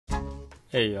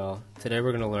Hey y'all, today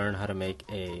we're going to learn how to make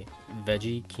a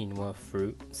veggie quinoa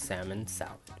fruit salmon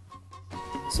salad.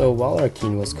 So while our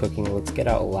quinoa is cooking, let's get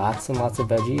out lots and lots of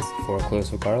veggies, 4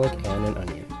 cloves of garlic and an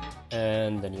onion.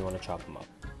 And then you want to chop them up.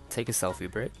 Take a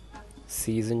selfie break,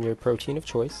 season your protein of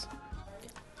choice,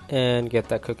 and get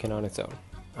that cooking on its own.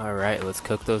 Alright, let's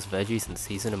cook those veggies and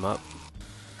season them up.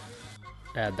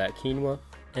 Add that quinoa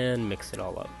and mix it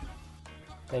all up.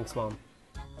 Thanks, Mom.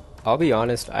 I'll be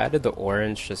honest, I added the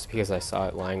orange just because I saw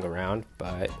it lying around,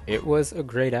 but it was a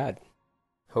great ad.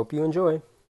 Hope you enjoy.